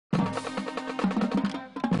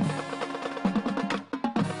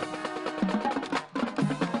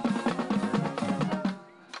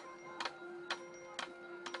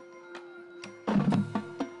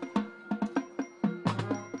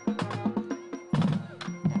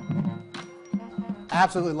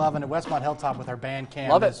Absolutely loving it. Westmont Hilltop with our band cam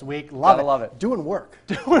Love it. this week. Love it. Doing work.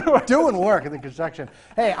 Doing work in the construction.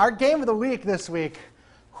 Hey, our game of the week this week.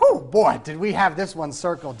 Whew, boy, did we have this one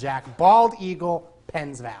circled, Jack. Bald Eagle,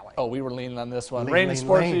 Penns Valley. Oh, we were leaning on this one. Reigning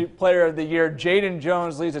Sportsbeat Player of the Year, Jaden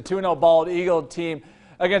Jones leads a 2-0 Bald Eagle team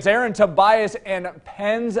against Aaron Tobias and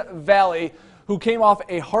Penns Valley, who came off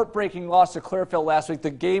a heartbreaking loss to Clearfield last week. The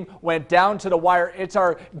game went down to the wire. It's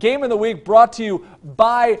our game of the week brought to you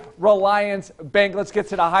by Reliance Bank. Let's get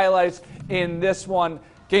to the highlights in this one.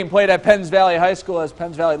 Game played at Penns Valley High School as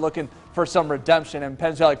Penns Valley looking for some redemption, and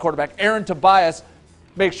Penns Valley quarterback Aaron Tobias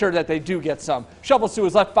make sure that they do get some. Shovels to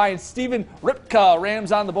his left, finds Steven Ripka.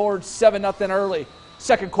 Rams on the board, 7-0 early.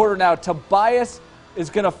 Second quarter now, Tobias is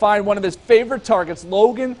going to find one of his favorite targets,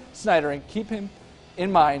 Logan Snyder, and keep him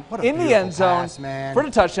in mind in the end zone for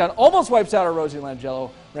the touchdown. Almost wipes out our Rosie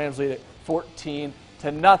Langello. Rams lead it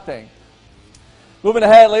 14-0. Moving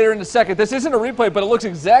ahead later in the second. This isn't a replay, but it looks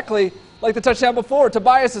exactly like the touchdown before.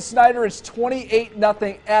 Tobias to Snyder. It's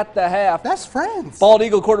 28-0 at the half. Best friends. Bald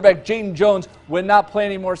Eagle quarterback Jaden Jones will not play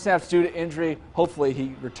any more snaps due to injury. Hopefully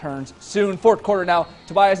he returns soon. Fourth quarter now.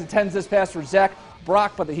 Tobias intends this pass for Zach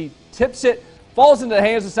Brock, but he tips it, falls into the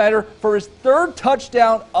hands of Snyder for his third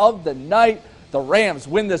touchdown of the night. The Rams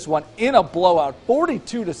win this one in a blowout,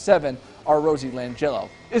 42-7. Our Rosie Langello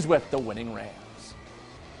is with the winning Rams.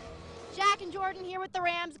 Jack and Jordan here with the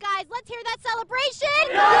Rams. Guys, let's hear that celebration.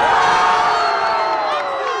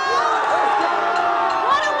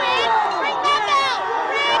 What a win. Ring that bell.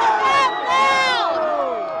 Ring that bell.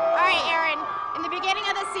 All right, Aaron, in the beginning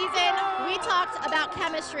of the season, we talked about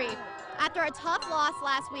chemistry. After a tough loss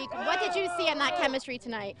last week, what did you see in that chemistry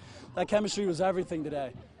tonight? That chemistry was everything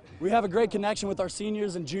today. We have a great connection with our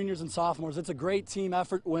seniors and juniors and sophomores. It's a great team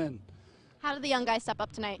effort win. How did the young guys step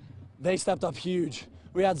up tonight? They stepped up huge.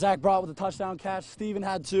 We had Zach Brock with a touchdown catch. Steven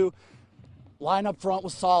had 2. Line up front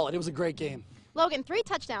was solid. It was a great game. Logan, 3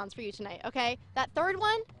 touchdowns for you tonight, okay? That third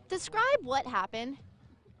one, describe what happened.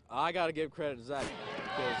 I got to give credit to Zach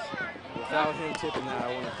because without him tipping that, I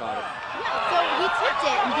wouldn't have caught it. Yeah, so he tipped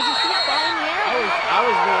it, and did you see it fly in the air? I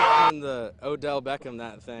was doing the Odell Beckham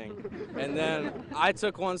that thing, and then I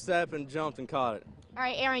took one step and jumped and caught it. All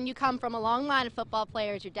right, Aaron, you come from a long line of football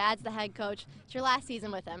players. Your dad's the head coach. It's your last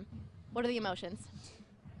season with him. What are the emotions?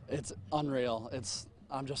 It's unreal.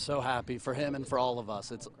 I'm just so happy for him and for all of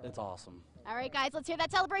us. It's awesome. All right, guys, let's hear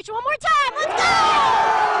that celebration one more time. Let's go!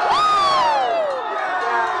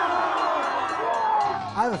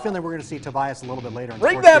 I have a feeling we're going to see Tobias a little bit later.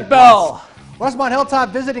 Ring that bell! Westmont Hilltop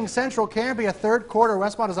visiting Central Canby, a third quarter.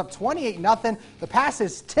 Westmont is up 28-0. The pass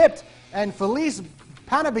is tipped, and Felice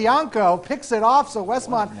Panabianco picks it off, so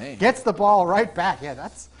Westmont gets the ball right back. Yeah,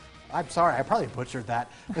 I'm sorry, I probably butchered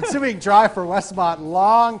that. Ensuing drive for Westmont,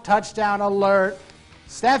 long touchdown alert.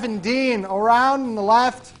 Stephen Dean around in the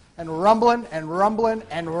left and rumbling and rumbling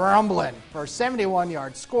and rumbling for a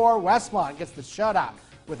 71-yard score. Westmont gets the shutout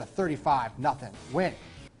with a 35-0 win.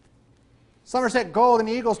 Somerset Golden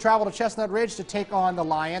Eagles travel to Chestnut Ridge to take on the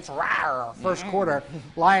Lions. Rawr, first quarter,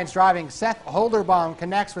 Lions driving. Seth Holderbaum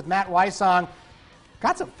connects with Matt Wysong.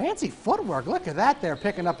 Got some fancy footwork. Look at that there,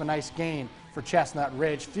 picking up a nice gain for Chestnut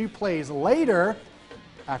Ridge. Few plays later,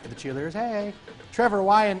 after the cheerleaders, hey, Trevor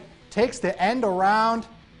Wyant takes the end around,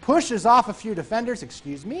 pushes off a few defenders, and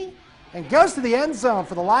goes to the end zone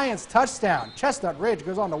for the Lions touchdown. Chestnut Ridge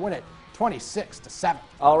goes on to win it 26-7.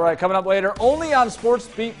 All right, coming up later, only on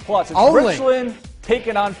Sportsbeat Plus. It's Richland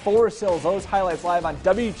taking on Forest Hills. Those highlights live on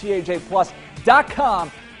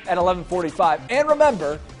WTAJplus.com at 11:45. And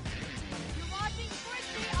remember, You're watching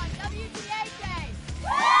Sportsbeat on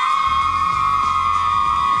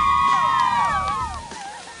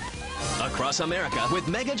WTAJ. Across America with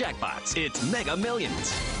Mega Jackpots, it's Mega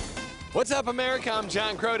Millions. What's up, America? I'm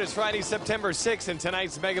John Crode. It's Friday, September 6th, and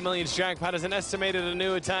tonight's Mega Millions jackpot is an estimated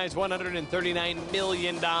annuitized $139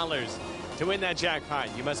 million. To win that jackpot,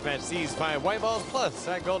 you must match these 5 white balls plus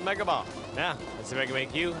that gold mega ball. Now, let's see if I can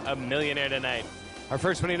make you a millionaire tonight. Our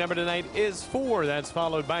first winning number tonight is 4. That's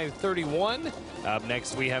followed by 31. Up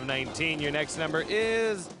next, we have 19. Your next number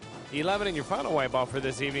is 11, and your final white ball for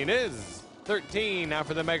this evening is 13. Now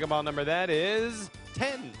for the mega ball number, that is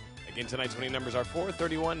 10. Again, tonight's winning numbers are 4,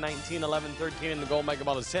 31, 19, 11, 13, and the gold mega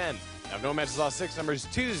ball is 10. Now, if no matches all 6 numbers,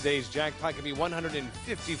 Tuesday's jackpot could be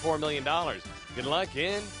 $154 million. Good luck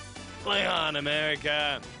and play on,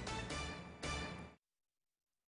 America.